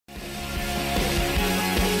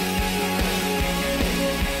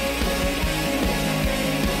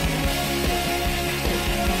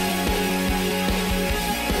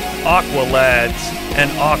Aqua Lads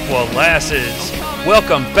and Aqua Lasses.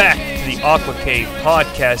 Welcome back to the AquaCave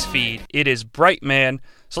Podcast feed. It is Brightman,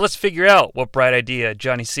 so let's figure out what bright idea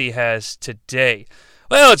Jonnie Sea has today.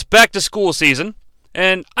 Well, it's back to school season,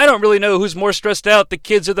 and I don't really know who's more stressed out, the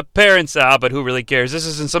kids or the parents. But who really cares? This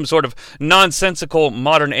isn't some sort of nonsensical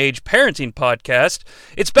modern-age parenting podcast.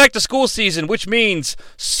 It's back to school season, which means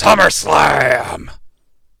SummerSlam.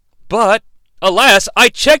 But, alas, I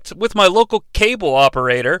checked with my local cable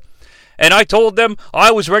operator, and I told them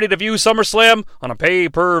I was ready to view SummerSlam on a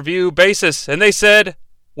pay-per-view basis, and they said,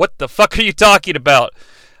 "What the fuck are you talking about?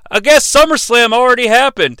 I guess SummerSlam already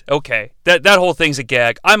happened." Okay, that whole thing's a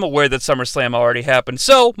gag. I'm aware that SummerSlam already happened.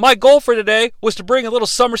 So, my goal for today was to bring a little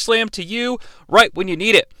SummerSlam to you right when you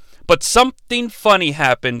need it. But something funny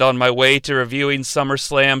happened on my way to reviewing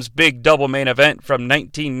SummerSlam's big double main event from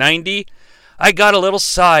 1990. I got a little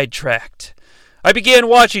sidetracked. I began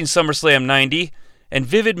watching SummerSlam 90, and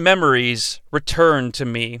vivid memories returned to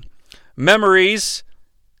me. Memories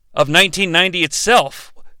of 1990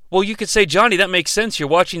 itself. Well, you could say, Johnny, that makes sense. You're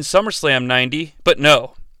watching SummerSlam 90. But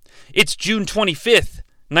no. It's June 25th,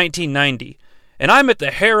 1990. And I'm at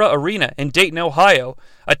the Hara Arena in Dayton, Ohio,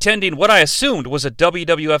 attending what I assumed was a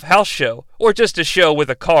WWF house show, or just a show with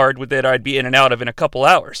a card that I'd be in and out of in a couple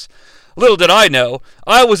hours. Little did I know,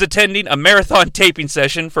 I was attending a marathon taping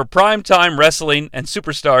session for Primetime Wrestling and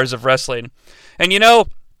Superstars of Wrestling. And you know,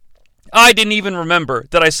 I didn't even remember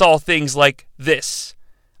that I saw things like this.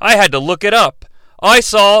 I had to look it up. I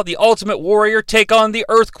saw the Ultimate Warrior take on the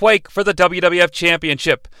Earthquake for the WWF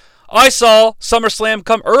Championship. I saw SummerSlam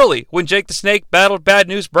come early when Jake the Snake battled Bad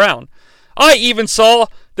News Brown. I even saw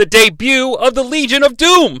the debut of the Legion of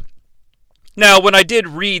Doom. Now, when I did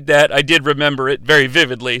read that, I did remember it very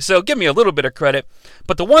vividly, so give me a little bit of credit.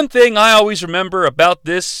 But the one thing I always remember about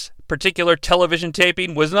this particular television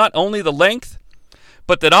taping was not only the length,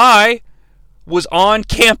 but that I was on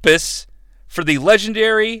campus for the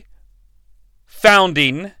legendary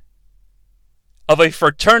founding of a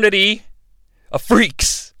fraternity of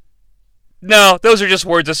freaks. No, those are just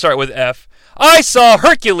words that start with F. I saw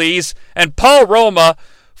Hercules and Paul Roma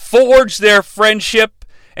forge their friendship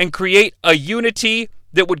and create a unity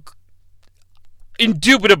that would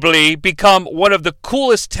indubitably become one of the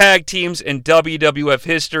coolest tag teams in WWF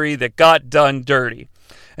history that got done dirty.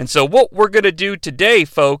 And so what we're going to do today,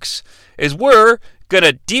 folks, is we're going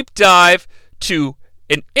to deep dive to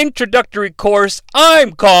an introductory course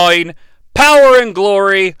I'm calling Power and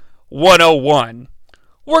Glory 101.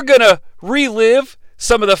 We're going to relive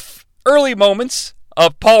some of the early moments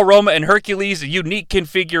of Paul Roma and Hercules' unique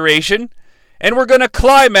configuration, and we're going to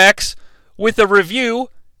climax with a review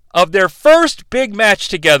of their first big match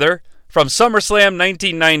together from SummerSlam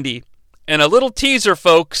 1990. And a little teaser,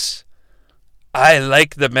 folks. I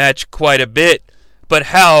like the match quite a bit, but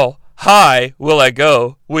how high will I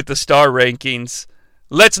go with the star rankings?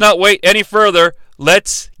 Let's not wait any further.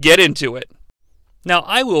 Let's get into it. Now,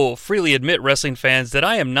 I will freely admit, wrestling fans, that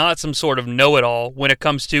I am not some sort of know-it-all when it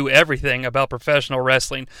comes to everything about professional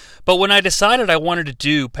wrestling. But when I decided I wanted to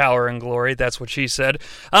do Power and Glory, that's what she said,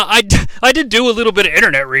 I did do a little bit of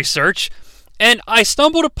internet research, and I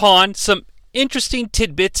stumbled upon some interesting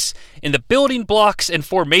tidbits in the building blocks and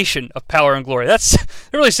formation of Power and Glory. That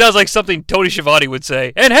really sounds like something Tony Schiavone would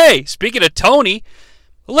say. And hey, speaking of Tony,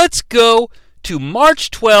 let's go to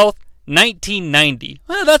March 12th, 1990.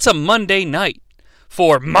 Well, that's a Monday night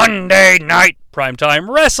for Monday Night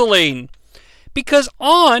Primetime Wrestling. Because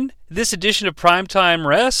on this edition of Primetime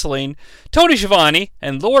Wrestling, Tony Schiavone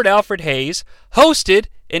and Lord Alfred Hayes hosted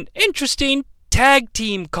an interesting tag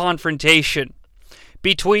team confrontation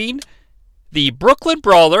between the Brooklyn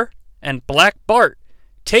Brawler and Black Bart,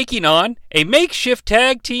 taking on a makeshift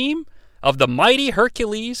tag team of the mighty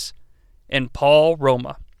Hercules and Paul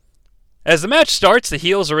Roma. As the match starts, the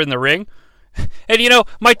heels are in the ring. And you know,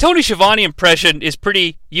 my Tony Schiavone impression is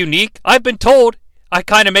pretty unique. I've been told I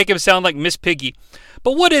kind of make him sound like Miss Piggy.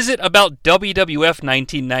 But what is it about WWF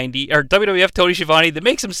 1990, or WWF Tony Schiavone, that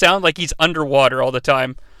makes him sound like he's underwater all the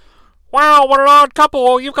time? Wow, what an odd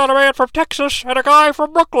couple. You've got a man from Texas and a guy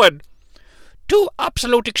from Brooklyn. Two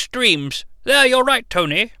absolute extremes. There, you're right,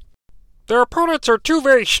 Tony. Their opponents are two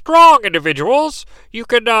very strong individuals. You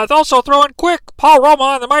can also throw in quick Paul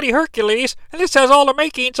Roma and the mighty Hercules, and this has all the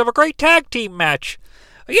makings of a great tag team match.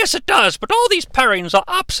 Yes, it does, but all these pairings are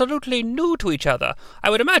absolutely new to each other. I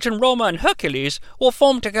would imagine Roma and Hercules will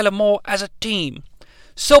form together more as a team.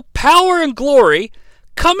 So Power and Glory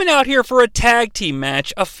coming out here for a tag team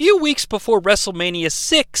match a few weeks before WrestleMania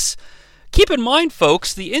VI. Keep in mind,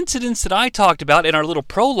 folks, the incidents that I talked about in our little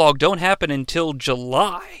prologue don't happen until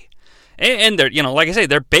July. And they're, like I say,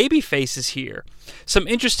 they're baby faces here. Some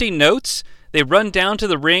interesting notes. They run down to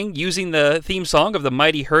the ring using the theme song of the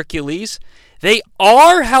Mighty Hercules. They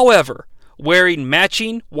are, however, wearing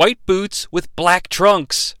matching white boots with black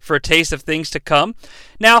trunks for a taste of things to come.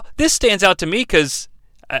 Now, this stands out to me because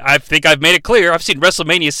I think I've made it clear. I've seen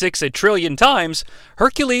WrestleMania VI a trillion times.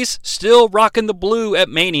 Hercules still rocking the blue at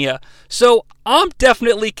Mania. So I'm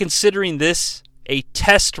definitely considering this a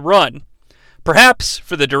test run. Perhaps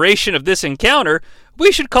for the duration of this encounter,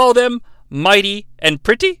 we should call them Mighty and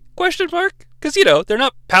Pretty? Because, they're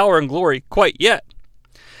not power and glory quite yet.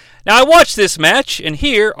 Now, I watched this match, and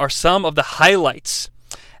here are some of the highlights.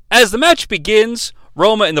 As the match begins,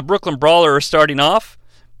 Roma and the Brooklyn Brawler are starting off,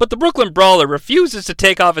 but the Brooklyn Brawler refuses to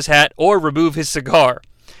take off his hat or remove his cigar.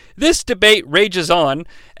 This debate rages on,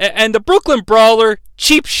 and the Brooklyn Brawler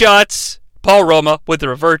cheap shots Paul Roma with the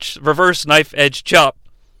reverse knife edge chop.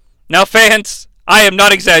 Now, fans, I am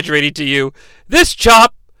not exaggerating to you. This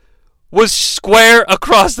chop was square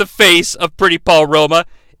across the face of Pretty Paul Roma,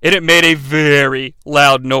 and it made a very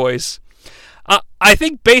loud noise. I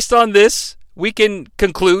think based on this, we can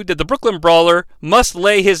conclude that the Brooklyn Brawler must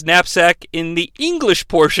lay his knapsack in the English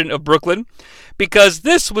portion of Brooklyn, because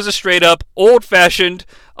this was a straight-up, old-fashioned,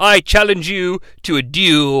 I challenge you to a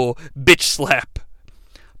duel bitch slap.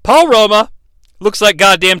 Paul Roma looks like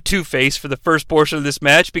goddamn Two-Face for the first portion of this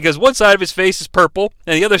match, because one side of his face is purple,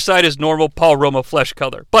 and the other side is normal Paul Roma flesh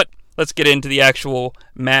color. But let's get into the actual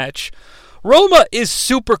match. Roma is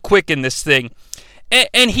super quick in this thing,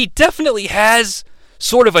 and he definitely has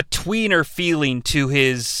sort of a tweener feeling to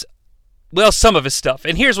some of his stuff.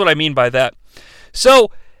 And here's what I mean by that. So,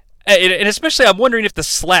 and especially I'm wondering if the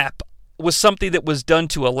slap was something that was done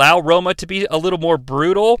to allow Roma to be a little more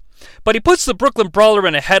brutal. But he puts the Brooklyn Brawler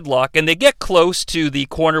in a headlock, and they get close to the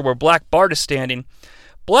corner where Black Bart is standing.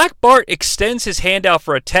 Black Bart extends his hand out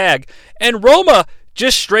for a tag, and Roma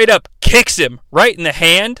just straight up kicks him right in the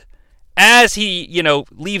hand as he,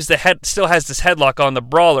 leaves still has this headlock on the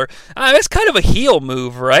Brawler. That's kind of a heel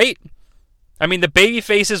move, right? I mean, the baby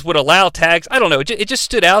faces would allow tags. I don't know. It just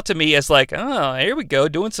stood out to me as like, oh, here we go,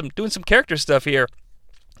 doing some character stuff here.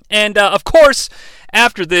 And, of course,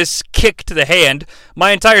 after this kick to the hand,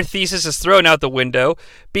 my entire thesis is thrown out the window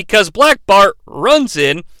because Black Bart runs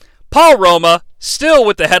in, Paul Roma, still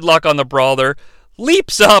with the headlock on the Brawler,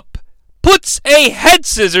 leaps up, puts a head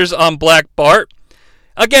scissors on Black Bart.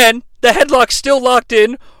 Again, the headlock's still locked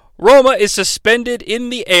in. Roma is suspended in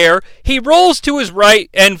the air. He rolls to his right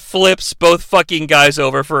and flips both fucking guys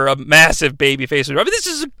over for a massive babyface. I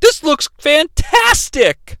mean, this looks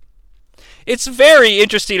fantastic. It's very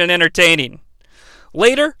interesting and entertaining.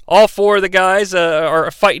 Later, all four of the guys are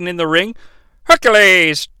fighting in the ring.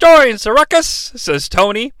 Hercules joins the ruckus, says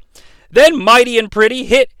Tony. Then Mighty and Pretty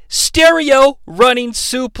hit stereo running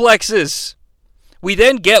suplexes. We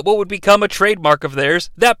then get what would become a trademark of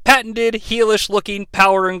theirs, that patented, heelish-looking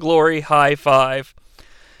power and glory high five.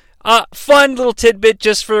 Fun little tidbit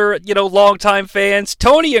just for, longtime fans.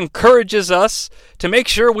 Tony encourages us to make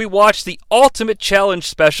sure we watch the Ultimate Challenge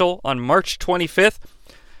special on March 25th.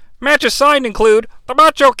 Matches signed include the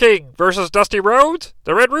Macho King versus Dusty Rhodes,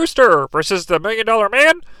 the Red Rooster versus the $1 Million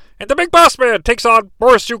Man, and the Big Boss Man takes on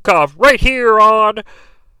Boris Zhukov right here on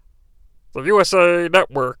the USA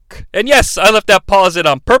Network. And yes, I left that pause in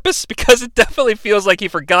on purpose because it definitely feels like he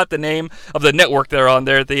forgot the name of the network they're on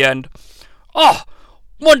there at the end. Oh,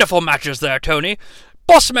 wonderful matches there, Tony.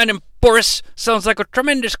 Bossman and Boris sounds like a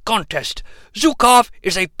tremendous contest. Zhukov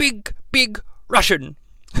is a big, big Russian.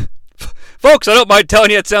 Folks, I don't mind telling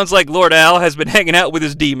you it sounds like Lord Al has been hanging out with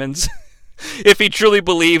his demons. If he truly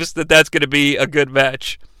believes that that's going to be a good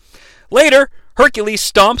match. Later, Hercules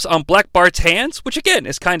stomps on Black Bart's hands, which again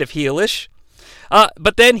is kind of heelish.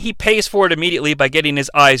 But then he pays for it immediately by getting his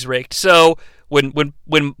eyes raked. So when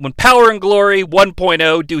Power and Glory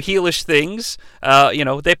 1.0 do heelish things,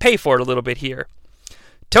 they pay for it a little bit here.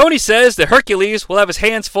 Tony says that Hercules will have his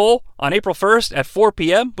hands full on April 1st at 4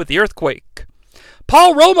 p.m. with the Earthquake.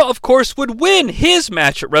 Paul Roma, of course, would win his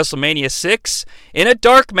match at WrestleMania VI in a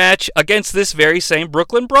dark match against this very same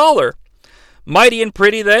Brooklyn Brawler. Mighty and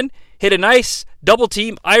Pretty then hit a nice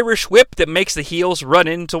double-team Irish whip that makes the heels run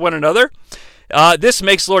into one another. This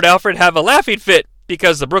makes Lord Alfred have a laughing fit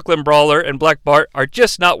because the Brooklyn Brawler and Black Bart are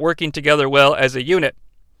just not working together well as a unit.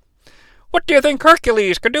 What do you think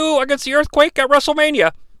Hercules can do against the Earthquake at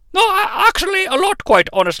WrestleMania? No, actually, a lot, quite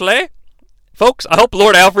honestly. Folks, I hope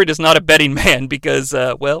Lord Alfred is not a betting man because,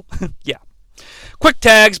 yeah. Quick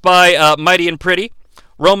tags by Mighty and Pretty.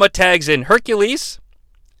 Roma tags in Hercules.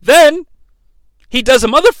 Then he does a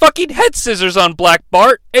motherfucking head scissors on Black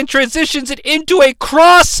Bart and transitions it into a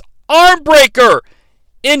cross arm breaker.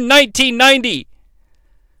 in 1990.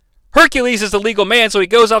 Hercules is the legal man, so he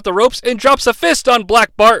goes off the ropes and drops a fist on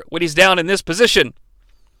Black Bart when he's down in this position.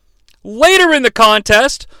 Later in the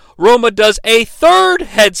contest, Roma does a third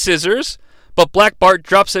head scissors, but Black Bart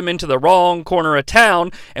drops him into the wrong corner of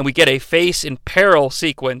town, and we get a face in peril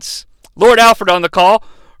sequence. Lord Alfred on the call.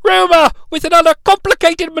 Roma with another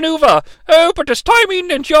complicated maneuver. Oh, but his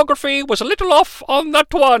timing and geography was a little off on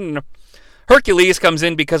that one. Hercules comes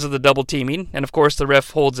in because of the double teaming, and of course the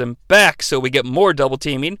ref holds him back, so we get more double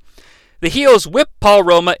teaming. The heels whip Paul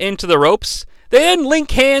Roma into the ropes. They then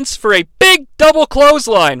link hands for a big double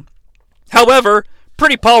clothesline. However,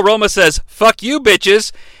 Pretty Paul Roma says, "Fuck you,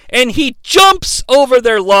 bitches," and he jumps over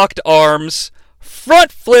their locked arms,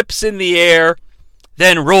 front flips in the air,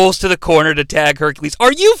 then rolls to the corner to tag Hercules.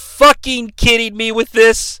 Are you fucking kidding me with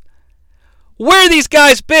this? Where have these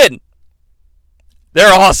guys been?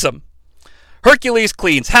 They're awesome. Hercules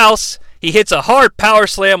cleans house. He hits a hard power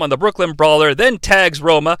slam on the Brooklyn Brawler, then tags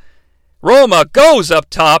Roma. Roma goes up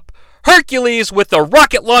top. Hercules with the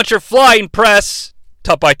rocket launcher flying press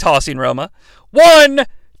by tossing Roma. 1,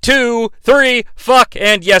 2, 3, fuck,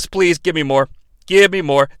 and yes, please, give me more. Give me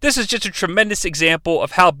more. This is just a tremendous example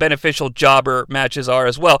of how beneficial jobber matches are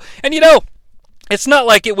as well. And it's not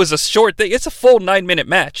like it was a short thing. It's a full 9-minute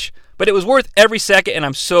match. But it was worth every second, and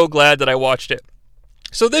I'm so glad that I watched it.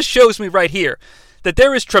 So this shows me right here that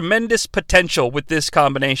there is tremendous potential with this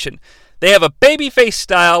combination. They have a babyface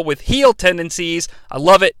style with heel tendencies. I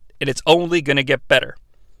love it, and it's only going to get better.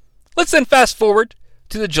 Let's then fast forward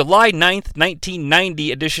to the July 9th,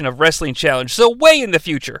 1990 edition of Wrestling Challenge, so way in the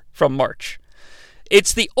future from March.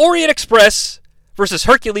 It's the Orient Express versus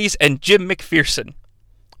Hercules and Jim McPherson,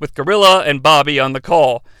 with Gorilla and Bobby on the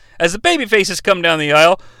call. As the babyfaces come down the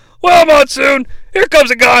aisle, "Well, Monsoon, here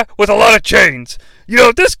comes a guy with a lot of chains.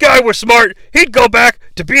 If this guy were smart, he'd go back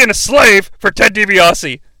to being a slave for Ted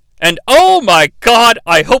DiBiase." And oh my God,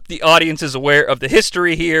 I hope the audience is aware of the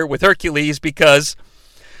history here with Hercules because,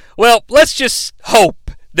 well, let's just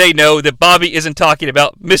hope they know that Bobby isn't talking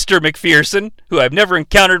about Mr. McPherson, who I've never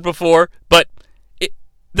encountered before, but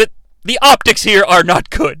the optics here are not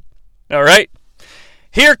good. All right?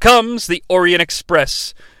 Here comes the Orient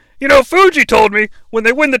Express. Fuji told me when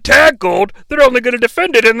they win the tag gold, they're only going to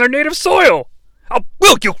defend it in their native soil. Oh,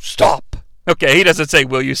 will you stop? Okay, he doesn't say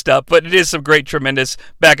will you stop, but it is some great, tremendous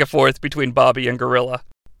back and forth between Bobby and Gorilla.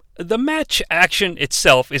 The match action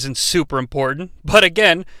itself isn't super important, but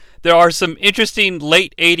again, there are some interesting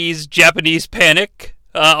late 80s Japanese panic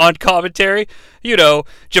on commentary.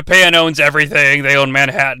 Japan owns everything, they own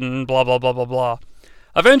Manhattan, blah, blah, blah, blah, blah.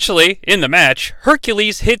 Eventually, in the match,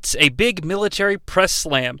 Hercules hits a big military press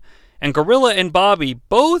slam, and Gorilla and Bobby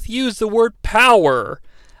both use the word power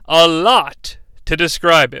a lot to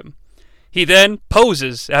describe him. He then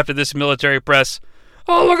poses after this military press.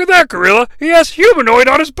 "Oh, look at that, Gorilla! He has humanoid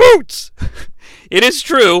on his boots!" It is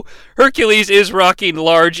true, Hercules is rocking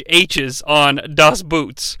large H's on Das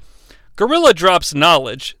Boots. Gorilla drops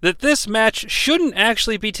knowledge that this match shouldn't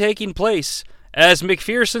actually be taking place, as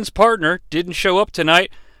McPherson's partner didn't show up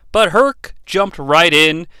tonight, but Herc jumped right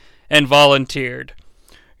in and volunteered.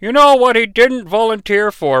 "You know what he didn't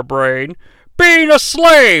volunteer for, Brain? Being a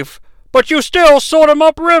slave! But you still sold him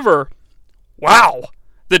upriver!" Wow!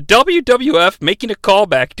 The WWF making a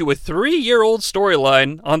callback to a 3-year-old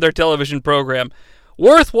storyline on their television program.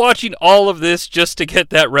 Worth watching all of this just to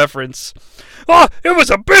get that reference. "Oh, it was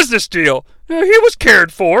a business deal! He was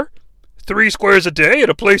cared for. 3 squares a day and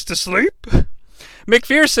a place to sleep."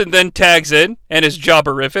 McPherson then tags in, and is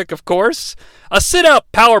jobberific, of course. A sit-out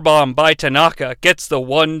powerbomb by Tanaka gets the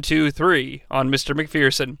 1, 2, 3 on Mr.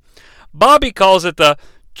 McPherson. Bobby calls it the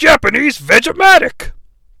Japanese Vegematic.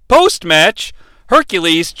 Post-match,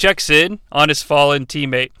 Hercules checks in on his fallen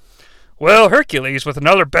teammate. "Well, Hercules, with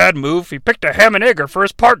another bad move, he picked a ham and egger for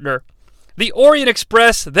his partner." The Orient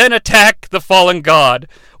Express then attack the fallen god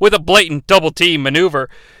with a blatant double-team maneuver.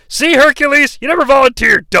 "See, Hercules, you never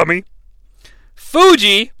volunteered, dummy."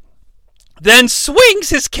 Fuji then swings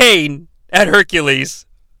his cane at Hercules.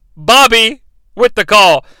 Bobby with the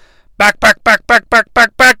call. "Back, back, back, back, back,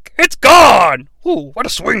 back, back. It's gone." Ooh, what a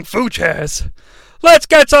swing Fuji has. "Let's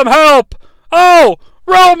get some help." "Oh,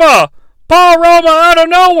 Roma! Paul Roma out of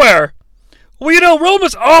nowhere." Well,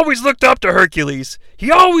 Roma's always looked up to Hercules.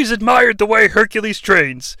 He always admired the way Hercules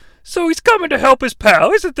trains. So he's coming to help his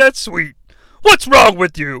pal. Isn't that sweet? "What's wrong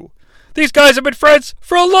with you? These guys have been friends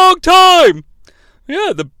for a long time."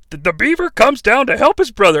 Yeah, the beaver comes down to help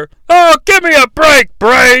his brother. "Oh, give me a break,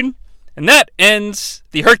 Brain." And that ends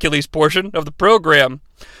the Hercules portion of the program.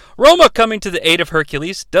 Roma coming to the aid of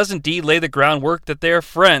Hercules does indeed lay the groundwork that they are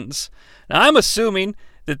friends. Now, I'm assuming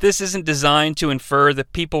that this isn't designed to infer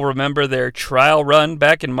that people remember their trial run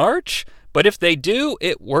back in March, but if they do,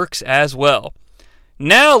 it works as well.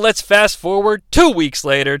 Now let's fast forward 2 weeks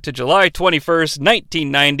later to July 21st,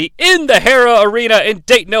 1990, in the Hara Arena in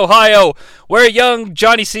Dayton, Ohio, where young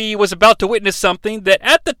Jonnie Sea was about to witness something that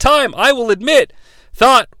at the time, I will admit,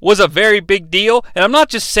 thought was a very big deal. And I'm not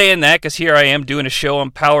just saying that because here I am doing a show on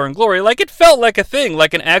Power and Glory. Like, it felt like a thing,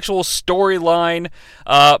 like an actual storyline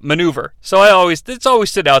maneuver. So it's always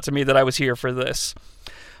stood out to me that I was here for this.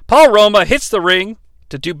 Paul Roma hits the ring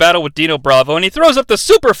to do battle with Dino Bravo, and he throws up the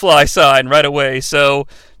Superfly sign right away, so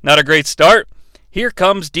not a great start. Here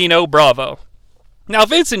comes Dino Bravo. Now,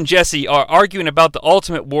 Vince and Jesse are arguing about the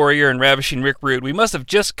Ultimate Warrior and Ravishing Rick Rude. We must have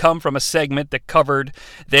just come from a segment that covered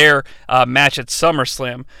their match at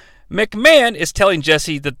SummerSlam. McMahon is telling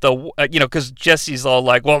Jesse that because Jesse's all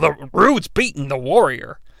like, well, the Rude's beating the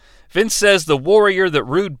Warrior. Vince says the Warrior that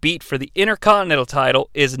Rude beat for the Intercontinental title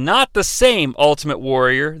is not the same Ultimate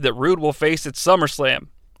Warrior that Rude will face at SummerSlam.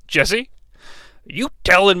 Jesse, you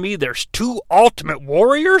telling me there's 2 Ultimate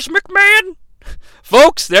Warriors, McMahon?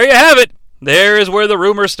 Folks, there you have it. There is where the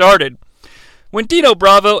rumor started. When Dino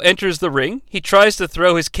Bravo enters the ring, he tries to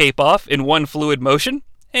throw his cape off in one fluid motion,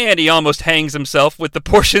 and he almost hangs himself with the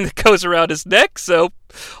portion that goes around his neck, so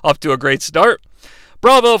off to a great start.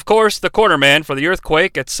 Bravo, of course, the corner man for the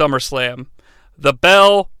Earthquake at SummerSlam. The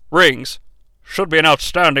bell rings. Should be an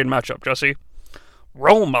outstanding matchup, Jesse.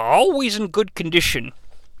 Roma, always in good condition.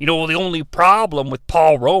 You know, the only problem with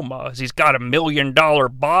Paul Roma is he's got $1 million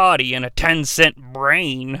body and a 10-cent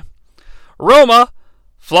brain. Roma,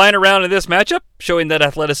 flying around in this matchup, showing that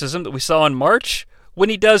athleticism that we saw in March, when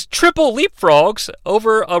he does triple leapfrogs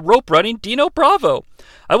over a rope-running Dino Bravo.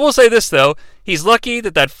 I will say this, though. He's lucky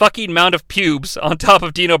that fucking mound of pubes on top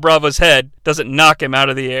of Dino Bravo's head doesn't knock him out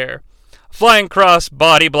of the air. Flying cross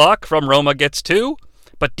body block from Roma gets 2,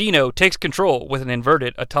 but Dino takes control with an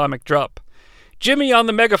inverted atomic drop. Jimmy on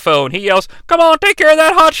the megaphone, he yells, "Come on, take care of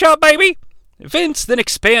that hot shot, baby!" Vince then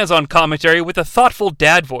expands on commentary with a thoughtful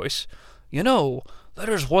dad voice. You know, that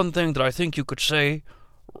is one thing that I think you could say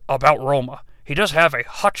about Roma. He does have a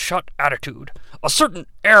hotshot attitude, a certain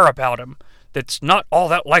air about him that's not all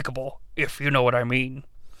that likable, if you know what I mean.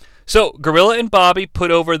 So, Gorilla and Bobby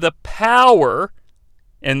put over the power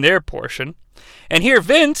in their portion, and here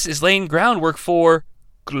Vince is laying groundwork for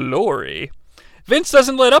glory. Vince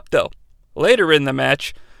doesn't let up, though. Later in the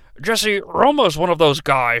match, Jesse, Roma's one of those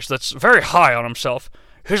guys that's very high on himself.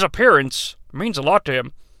 His appearance means a lot to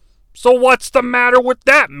him. So what's the matter with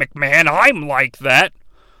that, McMahon? I'm like that.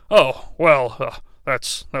 Oh, well,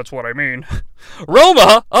 that's what I mean.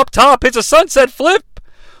 Roma, up top, hits a sunset flip.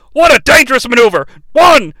 What a dangerous maneuver.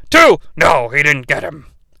 1, 2. No, he didn't get him.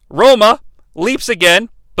 Roma leaps again,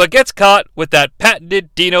 but gets caught with that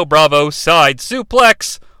patented Dino Bravo side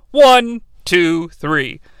suplex. 1, 2,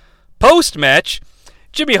 3. Post-match,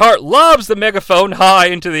 Jimmy Hart lobs the megaphone high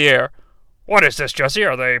into the air. What is this, Jesse?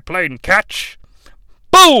 Are they playing catch?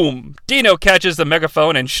 Boom! Dino catches the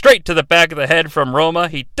megaphone and straight to the back of the head from Roma.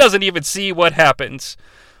 He doesn't even see what happens.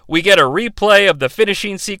 We get a replay of the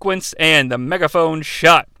finishing sequence and the megaphone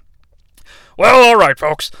shot. Well, all right,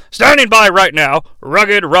 folks. Standing by right now,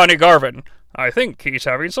 Rugged Ronnie Garvin. I think he's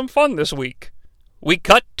having some fun this week. We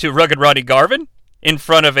cut to Rugged Ronnie Garvin in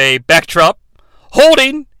front of a backdrop,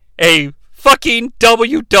 holding a fucking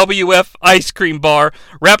WWF ice cream bar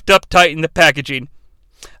wrapped up tight in the packaging.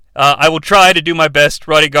 I will try to do my best,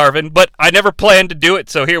 Ronnie Garvin, but I never planned to do it,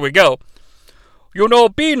 so here we go. You know,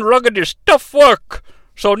 being rugged is tough work,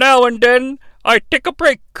 so now and then I take a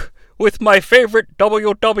break with my favorite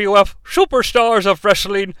WWF Superstars of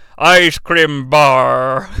Wrestling ice cream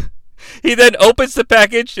bar. He then opens the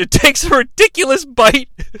package and takes a ridiculous bite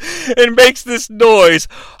and makes this noise.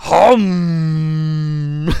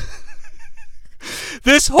 Hum.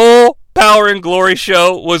 This whole Power and Glory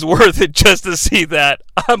show was worth it just to see that.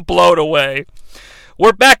 I'm blown away.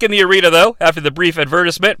 We're back in the arena, though, after the brief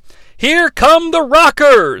advertisement. Here come the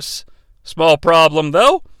Rockers! Small problem,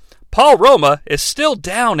 though. Paul Roma is still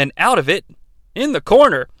down and out of it in the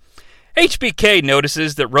corner. HBK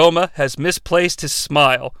notices that Roma has misplaced his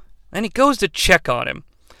smile, and he goes to check on him.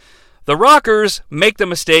 The Rockers make the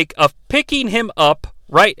mistake of picking him up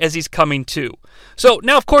right as he's coming to. So,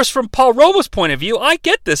 now, of course, from Paul Roma's point of view, I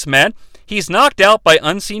get this, man. He's knocked out by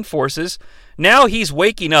unseen forces. Now he's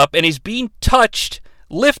waking up, and he's being touched,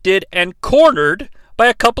 lifted, and cornered by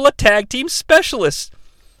a couple of tag team specialists.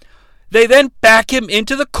 They then back him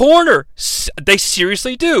into the corner. They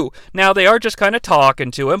seriously do. Now, they are just kind of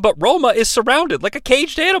talking to him, but Roma is surrounded like a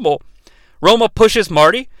caged animal. Roma pushes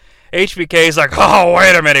Marty, HBK's like, oh,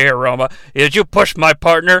 wait a minute here, Roma. Did you push my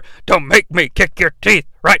partner? Don't make me kick your teeth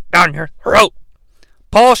right down your throat.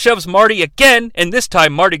 Paul shoves Marty again, and this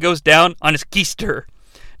time Marty goes down on his keister.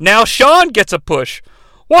 Now Shawn gets a push.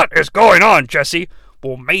 What is going on, Jesse?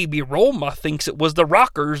 Well, maybe Roma thinks it was the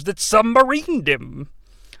Rockers that submarined him.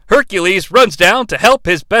 Hercules runs down to help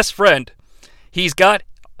his best friend. He's got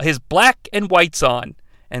his black and whites on,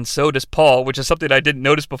 and so does Paul, which is something I didn't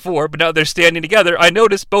notice before, but now they're standing together. I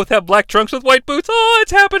noticed both have black trunks with white boots. Oh,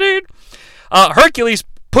 it's happening. Hercules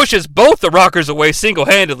pushes both the Rockers away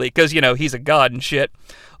single-handedly, because, he's a god and shit.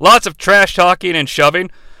 Lots of trash talking and shoving.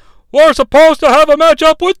 We're supposed to have a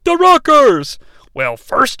matchup with the Rockers. Well,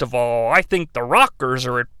 first of all, I think the Rockers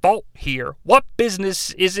are at fault here. What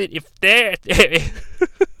business is it if they're...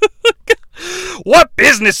 What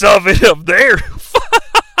business of it of theirs?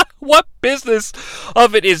 What business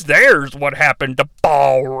of it is theirs? What happened to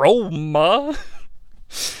Paul Roma?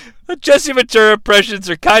 The Jesse Ventura impressions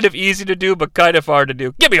are kind of easy to do, but kind of hard to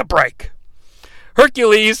do. Give me a break.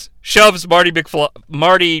 Hercules shoves Marty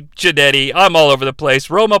Jannetty. I'm all over the place.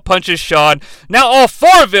 Roma punches Shawn. Now all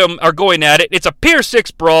four of them are going at it. It's a Pier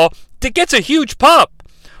 6 brawl that gets a huge pop.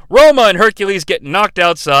 Roma and Hercules get knocked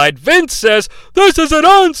outside. Vince says, this is an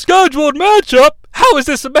unscheduled matchup. How is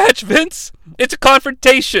this a match, Vince? It's a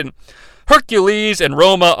confrontation. Hercules and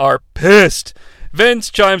Roma are pissed. Vince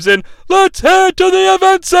chimes in, let's head to the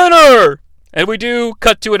event center. And we do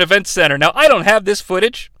cut to an event center. Now, I don't have this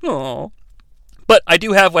footage. Aww. But I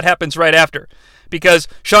do have what happens right after. Because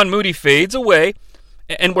Sean Moody fades away,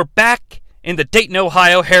 and we're back in the Dayton,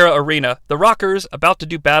 Ohio Hara Arena. The Rockers about to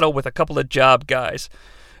do battle with a couple of job guys.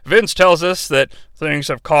 Vince tells us that things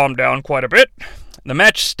have calmed down quite a bit. The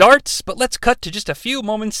match starts, but let's cut to just a few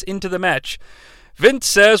moments into the match. Vince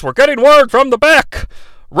says, we're getting word from the back.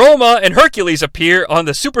 Roma and Hercules appear on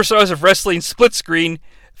the Superstars of Wrestling split screen,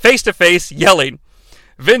 face-to-face, yelling.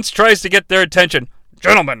 Vince tries to get their attention.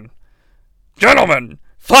 Gentlemen!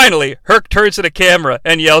 Finally, Herc turns to the camera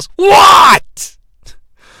and yells, what?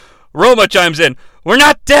 Roma chimes in. We're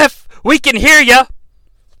not deaf. We can hear ya.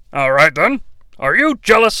 All right, then. Are you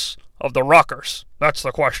jealous of the Rockers? That's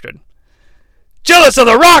the question. Jealous of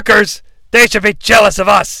the Rockers? They should be jealous of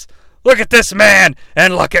us. Look at this man,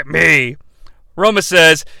 and look at me. Roma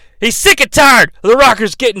says, he's sick and tired of the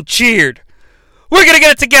Rockers getting cheered. We're going to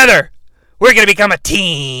get it together. We're going to become a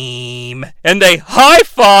team. And they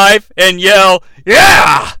high-five and yell,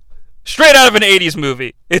 yeah! Straight out of an 80s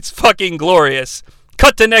movie. It's fucking glorious.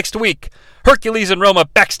 Cut to next week. Hercules and Roma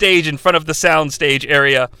backstage in front of the soundstage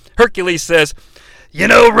area. Hercules says, you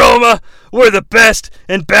know, Roma, we're the best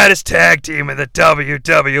and baddest tag team in the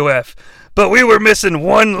WWF. But we were missing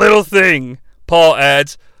one little thing. Paul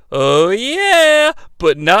adds, oh yeah,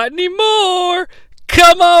 but not anymore.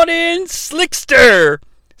 Come on in, Slickster.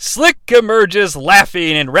 Slick emerges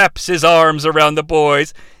laughing and wraps his arms around the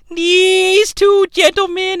boys. These two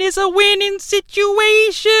gentlemen is a winning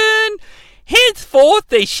situation. Henceforth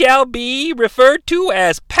they shall be referred to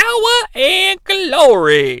as Power and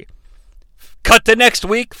Glory. Cut to next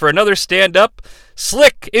week for another stand-up.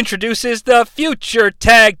 Slick introduces the future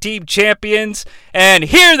tag team champions, and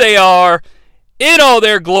here they are, in all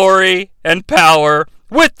their glory and power,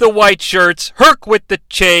 with the white shirts, Herc with the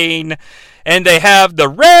chain, and they have the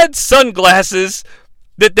red sunglasses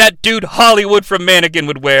that dude Hollywood from Mannequin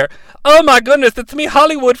would wear. Oh my goodness, it's me,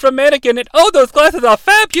 Hollywood from Mannequin, and oh, those glasses are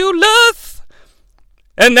fabulous!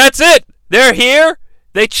 And that's it. They're here.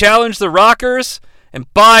 They challenge the Rockers,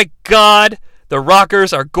 and by God, the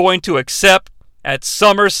Rockers are going to accept at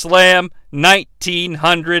SummerSlam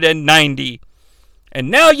 1990. And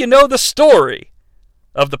now you know the story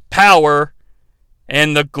of the power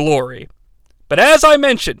and the glory. But as I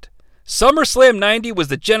mentioned, SummerSlam 90 was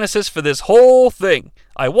the genesis for this whole thing.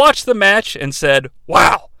 I watched the match and said,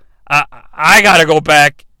 wow, I gotta go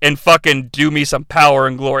back and fucking do me some power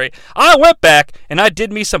and glory. I went back and I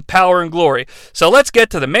did me some power and glory. So let's get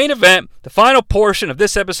to the main event, the final portion of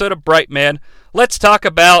this episode of Brightman. Let's talk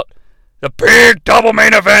about the big double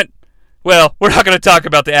main event. Well, we're not going to talk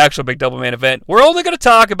about the actual big double main event. We're only going to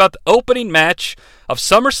talk about the opening match of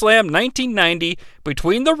SummerSlam 1990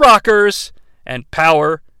 between the Rockers and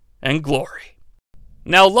Power and Glory.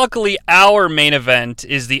 Now, luckily, our main event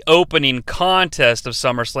is the opening contest of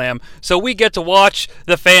SummerSlam, so we get to watch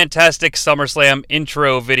the fantastic SummerSlam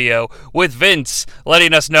intro video with Vince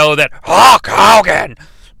letting us know that Hulk Hogan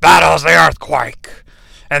battles the Earthquake,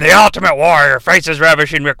 and the Ultimate Warrior faces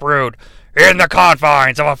Ravishing Rick Rude in the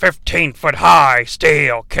confines of a 15-foot-high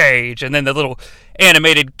steel cage, and then the little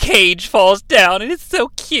animated cage falls down, and it's so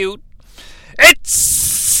cute. It's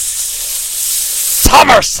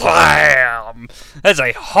SummerSlam! That's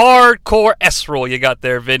a hardcore S roll you got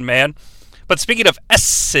there, Vin Man. But speaking of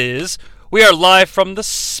S's, we are live from the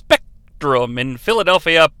Spectrum in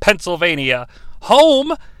Philadelphia, Pennsylvania,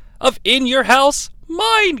 home of In Your House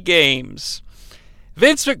Mind Games.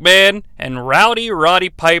 Vince McMahon and Rowdy Roddy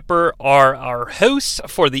Piper are our hosts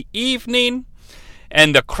for the evening,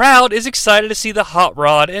 and the crowd is excited to see the Hot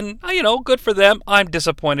Rod, and, good for them. I'm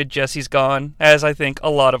disappointed Jesse's gone, as I think a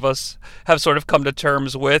lot of us have sort of come to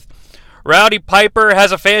terms with. Rowdy Piper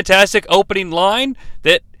has a fantastic opening line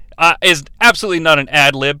that is absolutely not an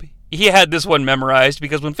ad-lib. He had this one memorized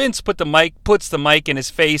because when Vince puts the mic in his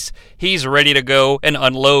face, he's ready to go and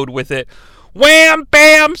unload with it. Wham,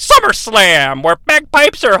 bam, SummerSlam, where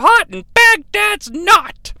bagpipes are hot and Baghdad's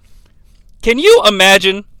not. Can you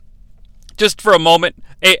imagine, just for a moment,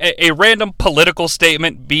 a random political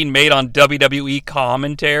statement being made on WWE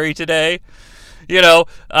commentary today? God,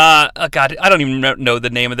 I don't even know the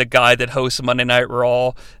name of the guy that hosts Monday Night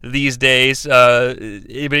Raw these days.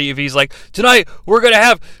 If he's like, tonight we're going to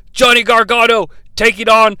have Johnny Gargano taking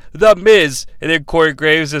on The Miz. And then Corey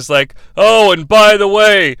Graves is like, oh, and by the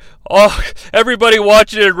way, everybody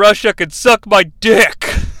watching in Russia can suck my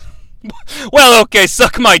dick. Well, okay,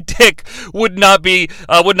 suck my dick would not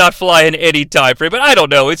fly in any time frame, but I don't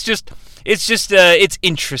know. It's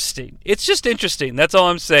interesting. It's just interesting. That's all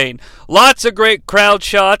I'm saying. Lots of great crowd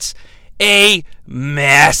shots. A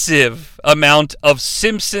massive amount of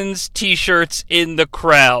Simpsons t-shirts in the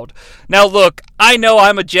crowd. Now, look, I know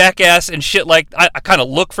I'm a jackass and shit like... I kind of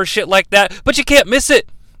look for shit like that, but you can't miss it.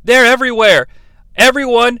 They're everywhere.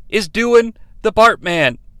 Everyone is doing the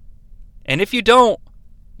Bartman. And if you don't,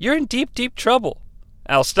 you're in deep, deep trouble.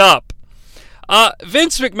 I'll stop.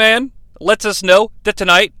 Vince McMahon lets us know that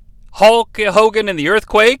tonight, Hulk Hogan and the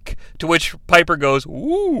Earthquake, to which Piper goes,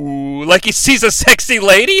 ooh, like he sees a sexy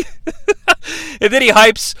lady. And then he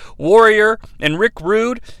hypes Warrior and Rick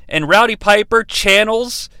Rude, and Rowdy Piper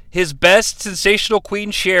channels his best sensational Queen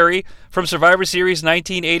Sherry from Survivor Series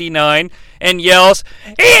 1989 and yells,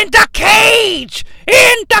 in the cage!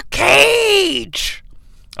 In the cage!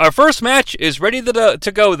 Our first match is ready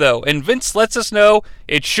to go, though, and Vince lets us know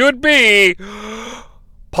it should be...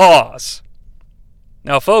 Pause.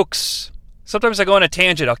 Now, folks, sometimes I go on a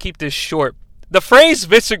tangent. I'll keep this short. The phrase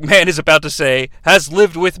Vince McMahon is about to say has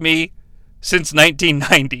lived with me since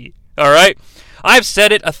 1990, all right? I've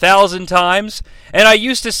said it 1,000 times, and I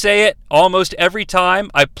used to say it almost every time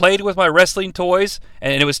I played with my wrestling toys,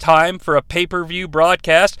 and it was time for a pay-per-view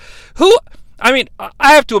broadcast. I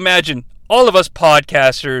have to imagine all of us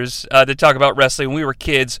podcasters that talk about wrestling when we were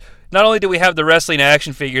kids, not only did we have the wrestling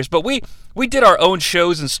action figures, but we did our own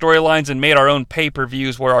shows and storylines and made our own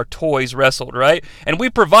pay-per-views where our toys wrestled, right? And we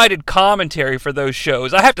provided commentary for those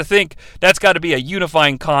shows. I have to think that's got to be a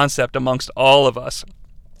unifying concept amongst all of us.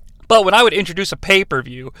 But when I would introduce a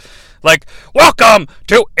pay-per-view, like, welcome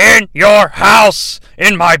to In Your House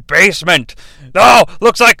in my basement. Oh,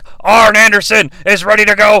 looks like Arn Anderson is ready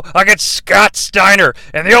to go against Scott Steiner.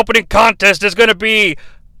 And the opening contest is going to be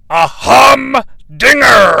a humdinger.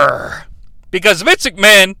 Because Vince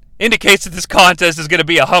McMahon indicates that this contest is going to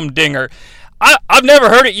be a humdinger. I've never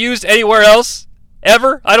heard it used anywhere else,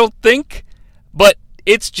 ever, I don't think. But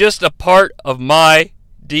it's just a part of my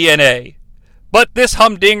DNA. But this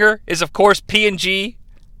humdinger is, of course, P&G.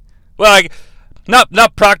 Well,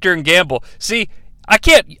 not Procter & Gamble. See, you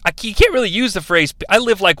can't really use the phrase. I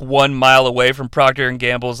live like 1 mile away from Procter &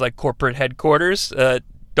 Gamble's like corporate headquarters.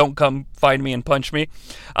 Don't come find me and punch me.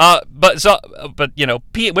 But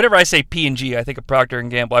whenever I say P&G, I think of Procter &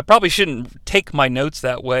 Gamble. I probably shouldn't take my notes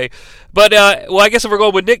that way. But I guess if we're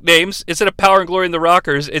going with nicknames, instead of Power and Glory and the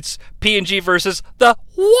Rockers, it's P&G versus the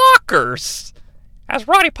Walkers, as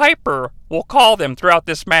Roddy Piper will call them throughout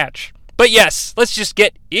this match. But yes, let's just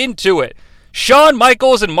get into it. Shawn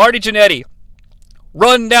Michaels and Marty Jannetty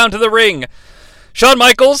run down to the ring. Shawn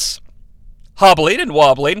Michaels, hobbling and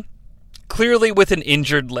wobbling, clearly with an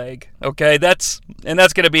injured leg. Okay, that's going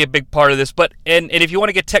to be a big part of this. But and if you want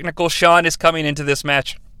to get technical, Shawn is coming into this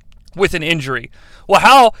match with an injury. Well,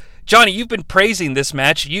 how, Johnny? You've been praising this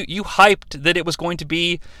match. You hyped that it was going to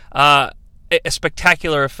be a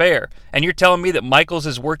spectacular affair, and you're telling me that Michaels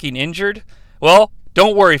is working injured? Well,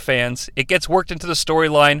 don't worry, fans. It gets worked into the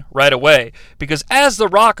storyline right away, because as the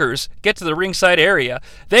Rockers get to the ringside area,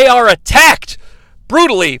 they are attacked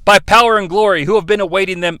brutally by Power and Glory, who have been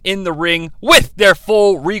awaiting them in the ring with their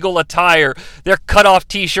full regal attire, their cut-off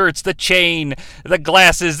t-shirts, the chain, the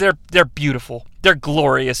glasses. They're beautiful. They're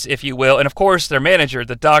glorious, if you will. And of course, their manager,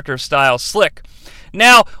 the Doctor of Style, Slick.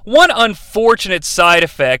 Now, one unfortunate side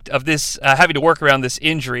effect of this having to work around this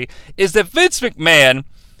injury is that Vince McMahon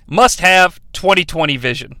must have 20/20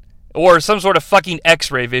 vision. Or some sort of fucking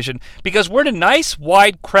x-ray vision. Because we're in a nice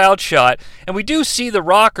wide crowd shot. And we do see the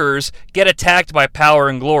Rockers get attacked by Power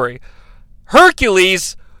and Glory.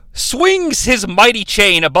 Hercules swings his mighty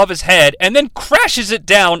chain above his head. And then crashes it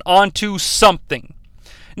down onto something.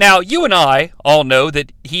 Now, you and I all know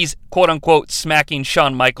that he's quote-unquote smacking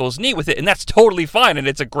Shawn Michaels' knee with it. And that's totally fine. And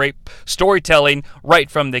it's a great storytelling right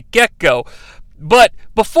from the get-go. But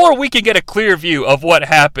before we can get a clear view of what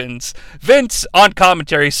happens, Vince, on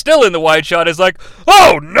commentary, still in the wide shot, is like,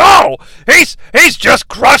 "Oh no! He's just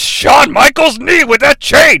crushed Shawn Michaels' knee with that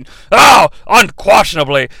chain! Oh,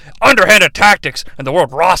 unquestionably underhanded tactics in the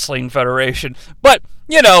World Wrestling Federation." But,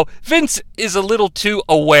 Vince is a little too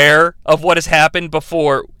aware of what has happened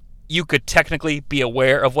before you could technically be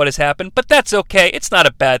aware of what has happened. But that's okay. It's not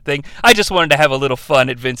a bad thing. I just wanted to have a little fun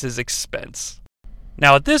at Vince's expense.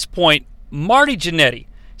 Now, at this point, Marty Jannetty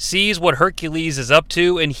sees what Hercules is up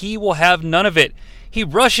to, and he will have none of it. He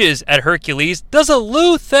rushes at Hercules, does a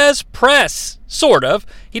Lou Thez press, sort of.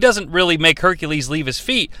 He doesn't really make Hercules leave his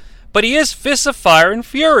feet, but he is fists of fire and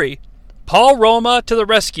fury. Paul Roma to the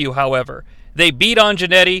rescue, however. They beat on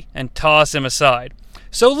Jannetty and toss him aside.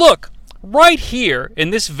 So look, right here,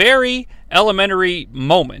 in this very elementary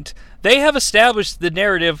moment, they have established the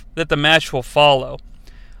narrative that the match will follow.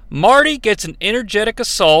 Marty gets an energetic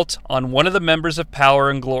assault on one of the members of Power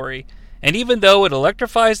and Glory, and even though it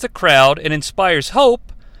electrifies the crowd and inspires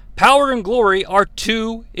hope, Power and Glory are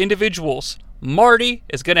two individuals. Marty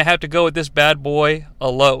is going to have to go with this bad boy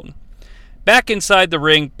alone. Back inside the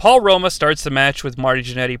ring, Paul Roma starts the match with Marty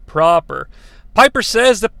Jannetty proper. Piper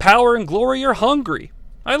says that Power and Glory are hungry.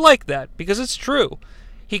 I like that, because it's true.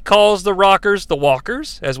 He calls the Rockers the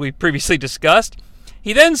Walkers, as we previously discussed.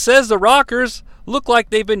 He then says the Rockers look like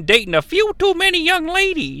they've been dating a few too many young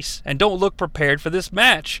ladies and don't look prepared for this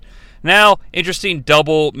match. Now, interesting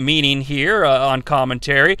double meaning here on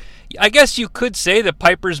commentary. I guess you could say that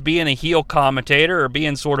Piper's being a heel commentator or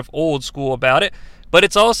being sort of old school about it, but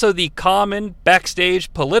it's also the common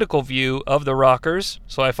backstage political view of the Rockers,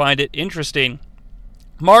 so I find it interesting.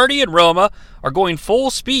 Marty and Roma are going full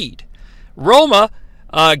speed. Roma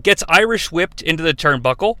gets Irish whipped into the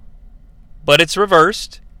turnbuckle, but it's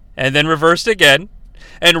reversed. And then reversed again,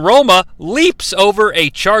 and Roma leaps over a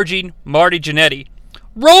charging Marty Jannetty.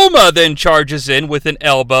 Roma then charges in with an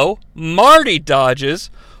elbow. Marty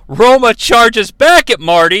dodges. Roma charges back at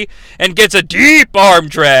Marty and gets a deep arm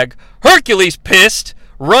drag. Hercules, pissed,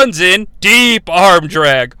 runs in, deep arm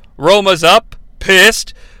drag. Roma's up,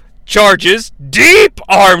 pissed, charges, deep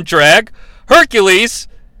arm drag. Hercules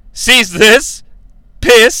sees this,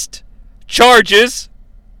 pissed, charges,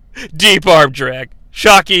 deep arm drag.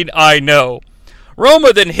 Shocking, I know.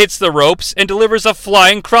 Roma then hits the ropes and delivers a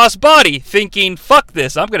flying crossbody, thinking, fuck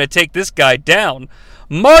this, I'm going to take this guy down.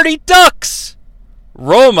 Marty ducks.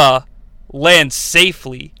 Roma lands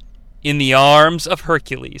safely in the arms of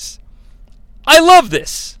Hercules. I love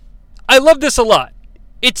this. I love this a lot.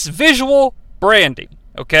 It's visual branding,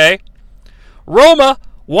 okay? Roma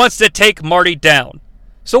wants to take Marty down.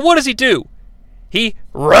 So what does he do? He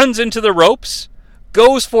runs into the ropes,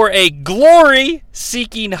 goes for a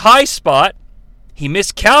glory-seeking high spot. He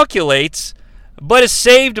miscalculates, but is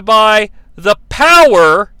saved by the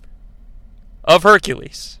power of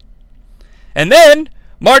Hercules. And then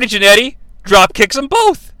Marty Jannetty drop kicks them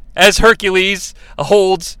both as Hercules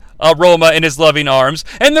holds Roma in his loving arms.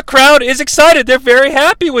 And the crowd is excited. They're very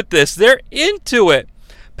happy with this. They're into it.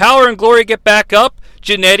 Power and Glory get back up.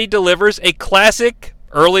 Jannetty delivers a classic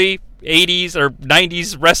early 80s or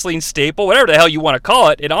 90s wrestling staple, whatever the hell you want to call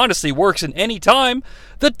it. It honestly works in any time.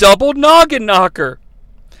 The double noggin knocker.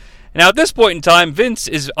 Now, at this point in time, Vince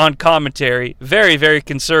is on commentary, very, very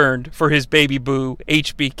concerned for his baby boo,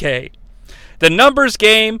 HBK. The numbers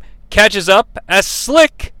game catches up as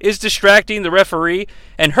Slick is distracting the referee,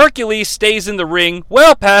 and Hercules stays in the ring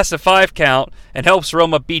well past the 5 count and helps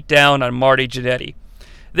Roma beat down on Marty Jannetty.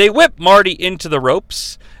 They whip Marty into the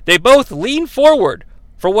ropes. They both lean forward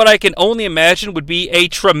for what I can only imagine would be a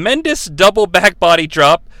tremendous double back body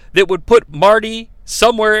drop that would put Marty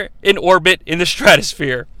somewhere in orbit in the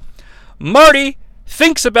stratosphere. Marty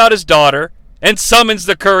thinks about his daughter and summons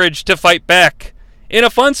the courage to fight back. In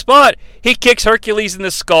a fun spot, he kicks Hercules in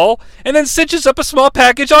the skull and then cinches up a small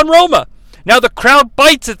package on Roma. Now the crowd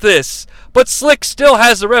bites at this, but Slick still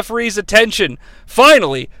has the referee's attention.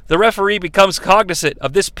 Finally, the referee becomes cognizant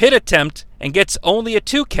of this pin attempt and gets only a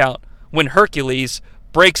 2 count when Hercules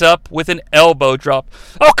breaks up with an elbow drop.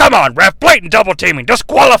 Oh, come on, ref. Blatant double teaming.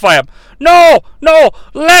 Disqualify him. No.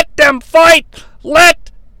 Let them fight.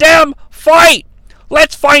 Let them fight.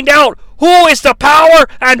 Let's find out who is the power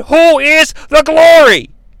and who is the glory.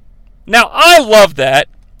 Now, I love that.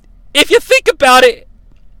 If you think about it,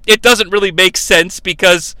 it doesn't really make sense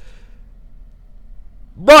because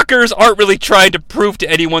rockers aren't really trying to prove to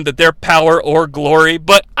anyone that they're power or glory,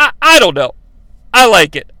 but I don't know. I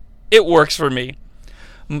like it. It works for me.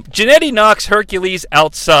 Jannetty knocks Hercules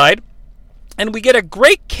outside, and we get a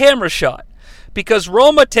great camera shot because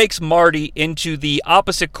Roma takes Marty into the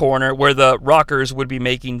opposite corner where the rockers would be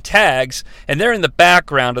making tags, and they're in the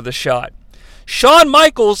background of the shot. Shawn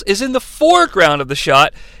Michaels is in the foreground of the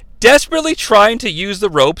shot, desperately trying to use the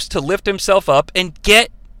ropes to lift himself up and get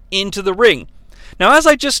into the ring. Now, as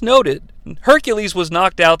I just noted, Hercules was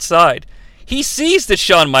knocked outside. He sees that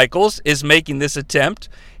Shawn Michaels is making this attempt.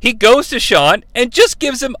 He goes to Shawn and just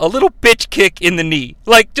gives him a little bitch kick in the knee.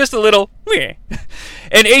 Like, just a little meh.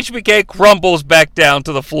 And HBK crumbles back down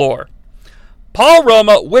to the floor. Paul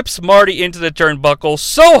Roma whips Marty into the turnbuckle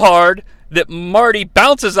so hard that Marty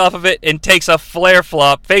bounces off of it and takes a flare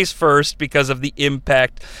flop face first because of the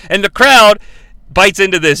impact. And the crowd bites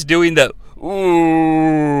into this, doing the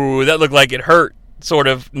ooh, that looked like it hurt sort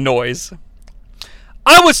of noise.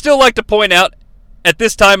 I would still like to point out, at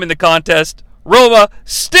this time in the contest, Roma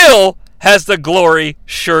still has the Glory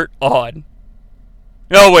shirt on.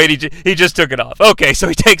 Oh, wait, he just took it off. Okay, so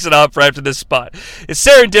he takes it off right after this spot.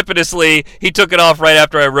 Serendipitously, he took it off right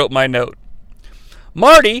after I wrote my note.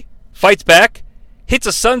 Marty fights back, hits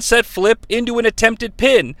a sunset flip into an attempted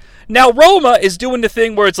pin. Now, Roma is doing the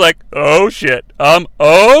thing where it's like, oh shit, I'm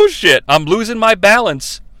losing my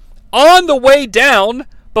balance. On the way down,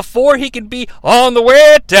 before he can be on the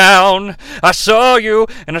way down, I saw you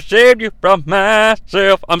and I saved you from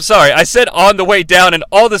myself. I'm sorry, I said on the way down and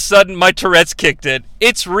all of a sudden my Tourette's kicked in.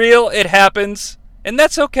 It's real, it happens, and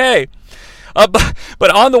that's okay.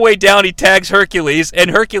 But on the way down, he tags Hercules, and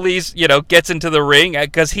Hercules, gets into the ring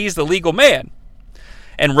because he's the legal man.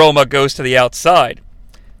 And Roma goes to the outside.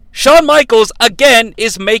 Shawn Michaels, again,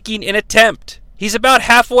 is making an attempt. He's about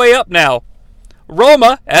halfway up now.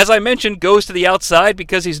 Roma, as I mentioned, goes to the outside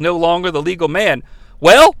because he's no longer the legal man.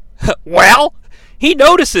 Well, he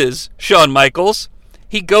notices Shawn Michaels.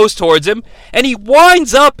 He goes towards him, and he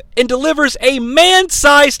winds up and delivers a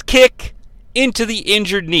man-sized kick into the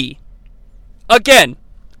injured knee. Again,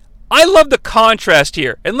 I love the contrast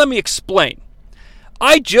here, and let me explain.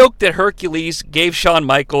 I joked that Hercules gave Shawn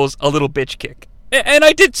Michaels a little bitch kick, and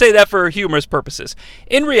I did say that for humorous purposes.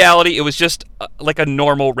 In reality, it was just like a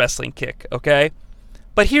normal wrestling kick, okay?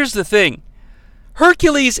 But here's the thing.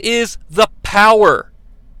 Hercules is the power.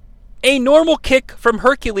 A normal kick from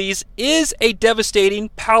Hercules is a devastating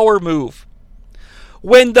power move.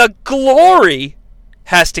 When the Glory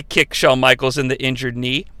has to kick Shawn Michaels in the injured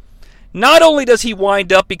knee, not only does he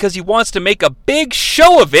wind up because he wants to make a big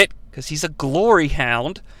show of it, because he's a glory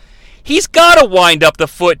hound, he's got to wind up the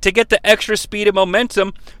foot to get the extra speed and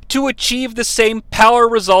momentum to achieve the same power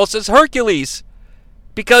results as Hercules.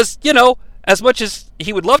 Because, as much as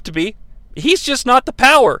he would love to be, he's just not the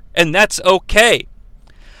power, and that's okay.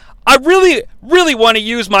 I really, really want to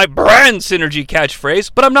use my brand synergy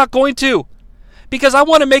catchphrase, but I'm not going to. Because I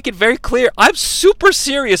want to make it very clear, I'm super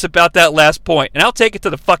serious about that last point, and I'll take it to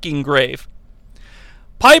the fucking grave.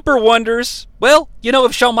 Piper wonders,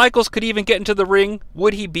 if Shawn Michaels could even get into the ring,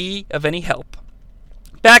 would he be of any help?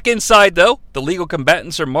 Back inside, though, the legal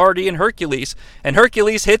combatants are Marty and Hercules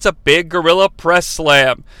hits a big gorilla press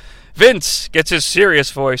slam. Vince gets his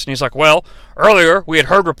serious voice, and he's like, earlier we had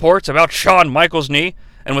heard reports about Shawn Michaels' knee,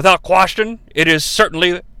 and without question, it is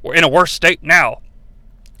certainly in a worse state now.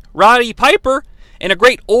 Roddy Piper, in a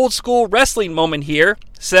great old-school wrestling moment here,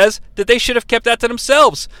 says that they should have kept that to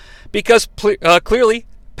themselves because clearly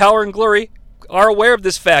Power and Glory are aware of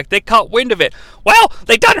this fact. They caught wind of it.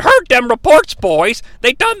 They done heard them reports, boys.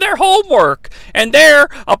 They done their homework, and they're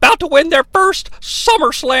about to win their first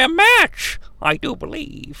SummerSlam match, I do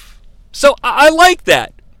believe. So I like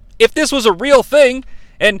that. If this was a real thing,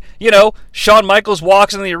 and, Shawn Michaels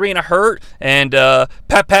walks in the arena hurt, and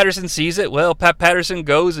Pat Patterson sees it. Pat Patterson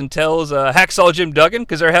goes and tells Hacksaw Jim Duggan,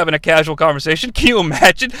 because they're having a casual conversation. Can you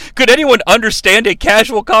imagine? Could anyone understand a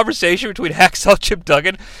casual conversation between Hacksaw Jim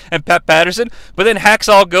Duggan and Pat Patterson? But then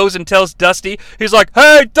Hacksaw goes and tells Dusty, he's like,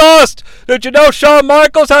 hey, Dust, did you know Shawn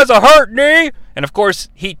Michaels has a hurt knee? And of course,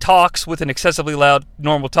 he talks with an excessively loud,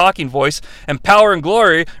 normal talking voice, and Power and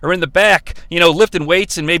Glory are in the back, lifting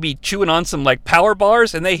weights and maybe chewing on some, power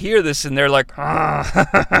bars, and they hear this, and they're like,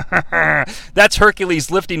 ah. That's Hercules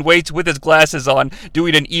lifting weights with his glasses on,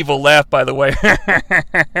 doing an evil laugh, by the way.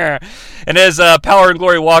 And as Power and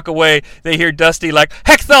Glory walk away, they hear Dusty like,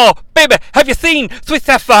 Hacksaw, baby, have you seen Sweet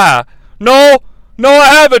Sapphire? No,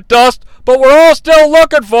 I haven't, Dust, but we're all still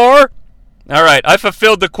looking for her. All right, I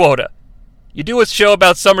fulfilled the quota. You do a show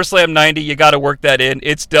about SummerSlam 90, you got to work that in.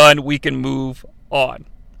 It's done. We can move on.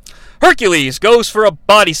 Hercules goes for a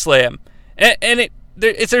body slam. And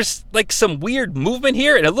there's like some weird movement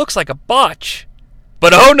here, and it looks like a botch.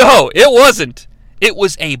 But oh no, it wasn't. It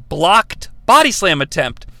was a blocked body slam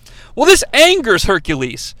attempt. Well, this angers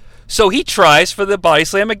Hercules, so he tries for the body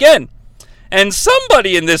slam again. And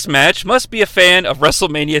somebody in this match must be a fan of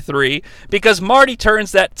WrestleMania 3, because Marty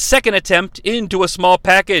turns that second attempt into a small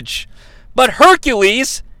package. But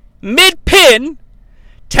Hercules, mid-pin,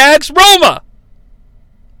 tags Roma.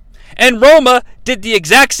 And Roma did the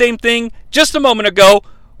exact same thing just a moment ago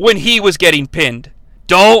when he was getting pinned.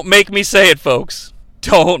 Don't make me say it, folks.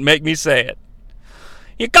 Don't make me say it.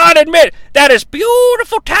 You gotta admit, that is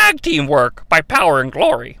beautiful tag team work by Power and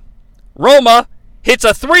Glory. Roma hits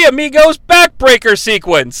a Three Amigos backbreaker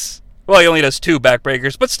sequence. Well, he only does 2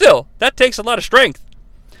 backbreakers, but still, that takes a lot of strength.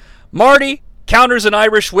 Marty counters an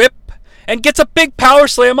Irish whip and gets a big power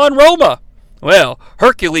slam on Roma. Well,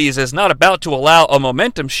 Hercules is not about to allow a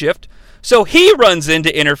momentum shift, so he runs in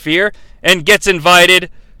to interfere and gets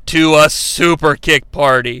invited to a super kick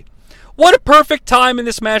party. What a perfect time in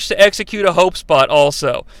this match to execute a hope spot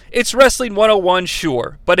also. It's Wrestling 101,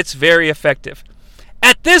 sure, but it's very effective.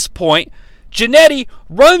 At this point, Jannetty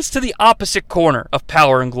runs to the opposite corner of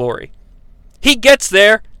Power and Glory. He gets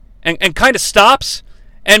there and kind of stops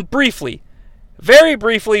and briefly, very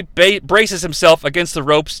briefly, braces himself against the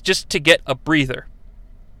ropes just to get a breather.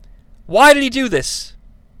 Why did he do this?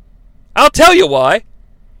 I'll tell you why.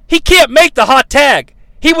 He can't make the hot tag.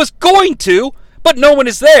 He was going to, but no one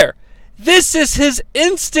is there. This is his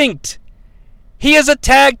instinct. He is a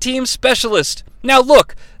tag team specialist. Now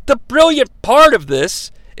look, the brilliant part of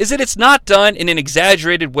this is that it's not done in an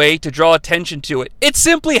exaggerated way to draw attention to it. It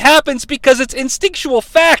simply happens because it's instinctual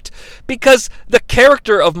fact, because the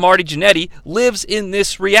character of Marty Jannetty lives in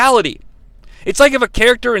this reality. It's like if a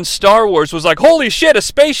character in Star Wars was like, holy shit, a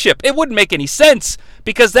spaceship. It wouldn't make any sense,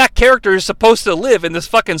 because that character is supposed to live in this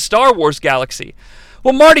fucking Star Wars galaxy.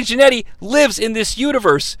 Well, Marty Jannetty lives in this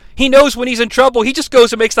universe. He knows when he's in trouble. He just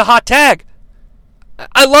goes and makes the hot tag.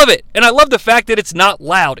 I love it, and I love the fact that it's not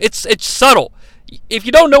loud. It's subtle. If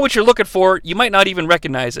you don't know what you're looking for, you might not even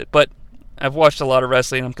recognize it, but I've watched a lot of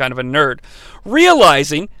wrestling. I'm kind of a nerd.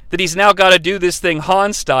 Realizing that he's now got to do this thing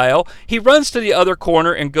Han style, he runs to the other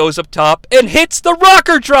corner and goes up top and hits the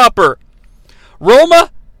rocker dropper.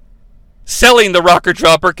 Roma, selling the rocker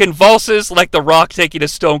dropper, convulses like the Rock taking a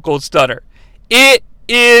Stone Cold Stunner. It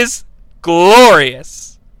is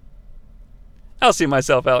glorious. I'll see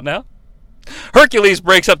myself out now. Hercules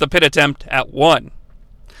breaks up the pin attempt at 1.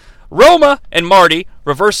 Roma and Marty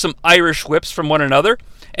reverse some Irish whips from one another,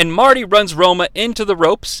 and Marty runs Roma into the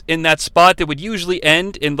ropes in that spot that would usually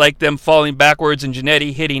end in like them falling backwards and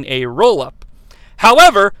Jannetty hitting a roll-up.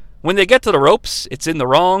 However, when they get to the ropes, it's in the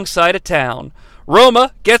wrong side of town.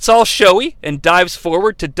 Roma gets all showy and dives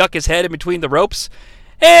forward to duck his head in between the ropes,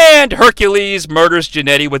 and Hercules murders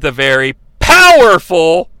Jannetty with a very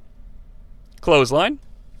powerful clothesline.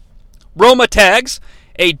 Roma tags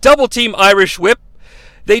a double-team Irish whip.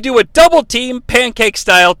 They do a double-team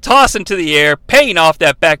pancake-style toss into the air, paying off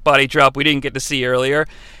that back body drop we didn't get to see earlier.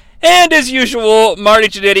 And as usual, Marty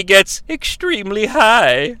Jannetty gets extremely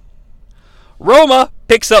high. Roma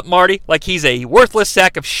picks up Marty like he's a worthless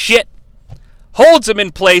sack of shit, holds him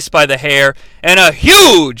in place by the hair, and a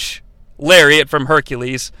huge lariat from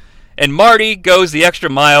Hercules. And Marty goes the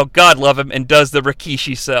extra mile, God love him, and does the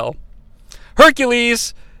Rikishi sell.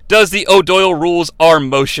 Hercules does the O'Doyle Rules arm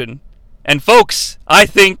motion. And folks, I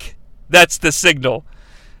think that's the signal.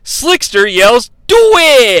 Slickster yells, do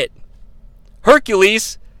it!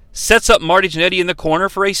 Hercules sets up Marty Jannetty in the corner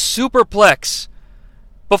for a superplex.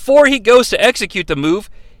 Before he goes to execute the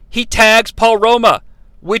move, he tags Paul Roma,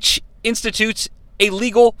 which institutes a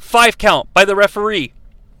legal 5 count by the referee.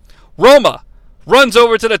 Roma runs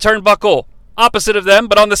over to the turnbuckle, opposite of them,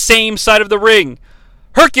 but on the same side of the ring.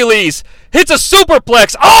 Hercules hits a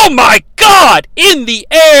superplex. Oh my God! In the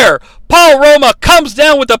air! Paul Roma comes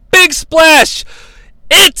down with a big splash.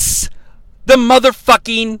 It's the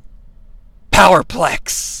motherfucking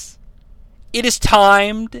Powerplex. It is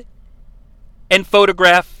timed and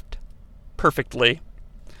photographed perfectly.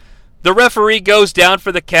 The referee goes down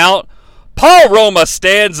for the count. Paul Roma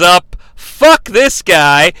stands up. Fuck this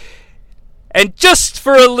guy. And just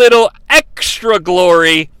for a little extra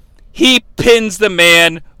glory, he pins the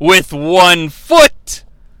man with 1 foot.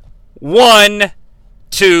 1,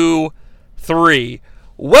 2, 3.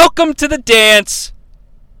 Welcome to the dance,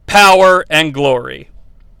 Power and Glory.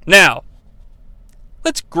 Now,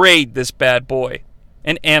 let's grade this bad boy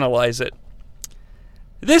and analyze it.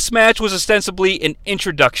 This match was ostensibly an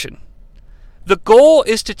introduction. The goal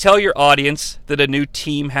is to tell your audience that a new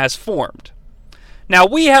team has formed. Now,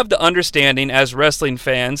 we have the understanding as wrestling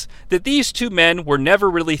fans that these two men were never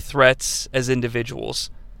really threats as individuals.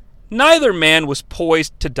 Neither man was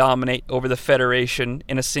poised to dominate over the Federation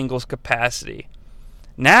in a singles capacity.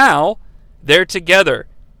 Now, they're together,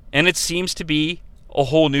 and it seems to be a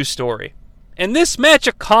whole new story. And this match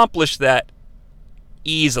accomplished that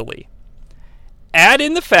easily. Add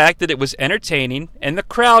in the fact that it was entertaining, and the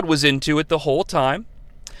crowd was into it the whole time.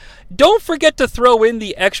 Don't forget to throw in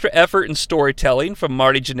the extra effort and storytelling from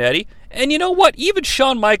Marty Jannetty. And you know what? Even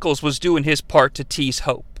Shawn Michaels was doing his part to tease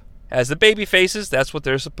hope. As the baby faces, that's what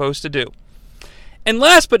they're supposed to do. And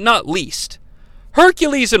last but not least,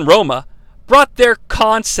 Hercules and Roma brought their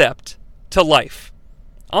concept to life.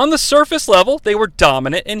 On the surface level, they were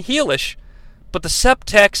dominant and heelish. But the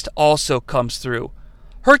subtext also comes through.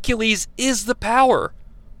 Hercules is the power.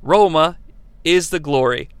 Roma is the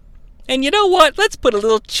glory. And you know what? Let's put a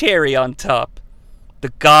little cherry on top.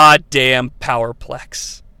 The goddamn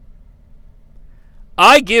Powerplex.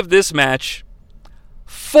 I give this match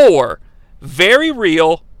 4 very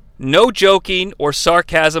real, no joking or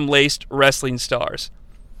sarcasm-laced wrestling stars.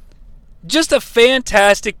 Just a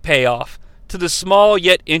fantastic payoff to the small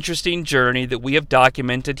yet interesting journey that we have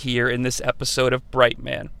documented here in this episode of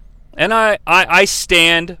Brightman. And I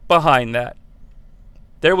stand behind that.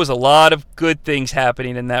 There was a lot of good things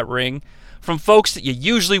happening in that ring from folks that you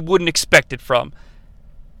usually wouldn't expect it from.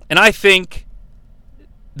 And I think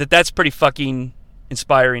that that's pretty fucking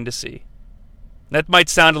inspiring to see. That might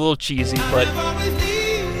sound a little cheesy, but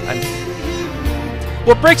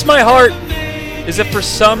what breaks my heart is that for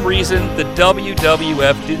some reason the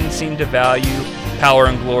WWF didn't seem to value power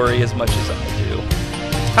and glory as much as I do.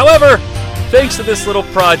 However, thanks to this little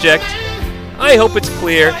project, I hope it's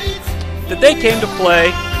clear that they came to play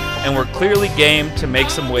and were clearly game to make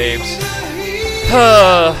some waves.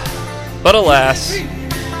 But alas,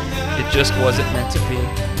 it just wasn't meant to be.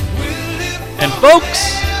 And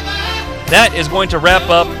folks, that is going to wrap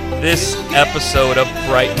up this episode of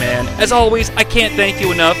Brightman. As always, I can't thank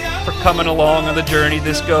you enough for coming along on the journey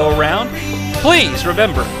this go around. Please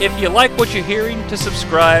remember, if you like what you're hearing, to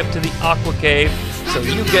subscribe to the AquaCave so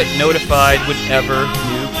you get notified whenever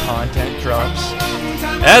new content drops.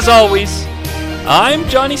 As always, I'm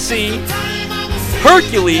Jonnie Sea.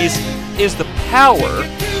 Hercules is the power.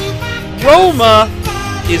 Roma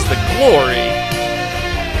is the glory.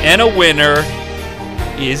 And a winner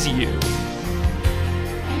is you.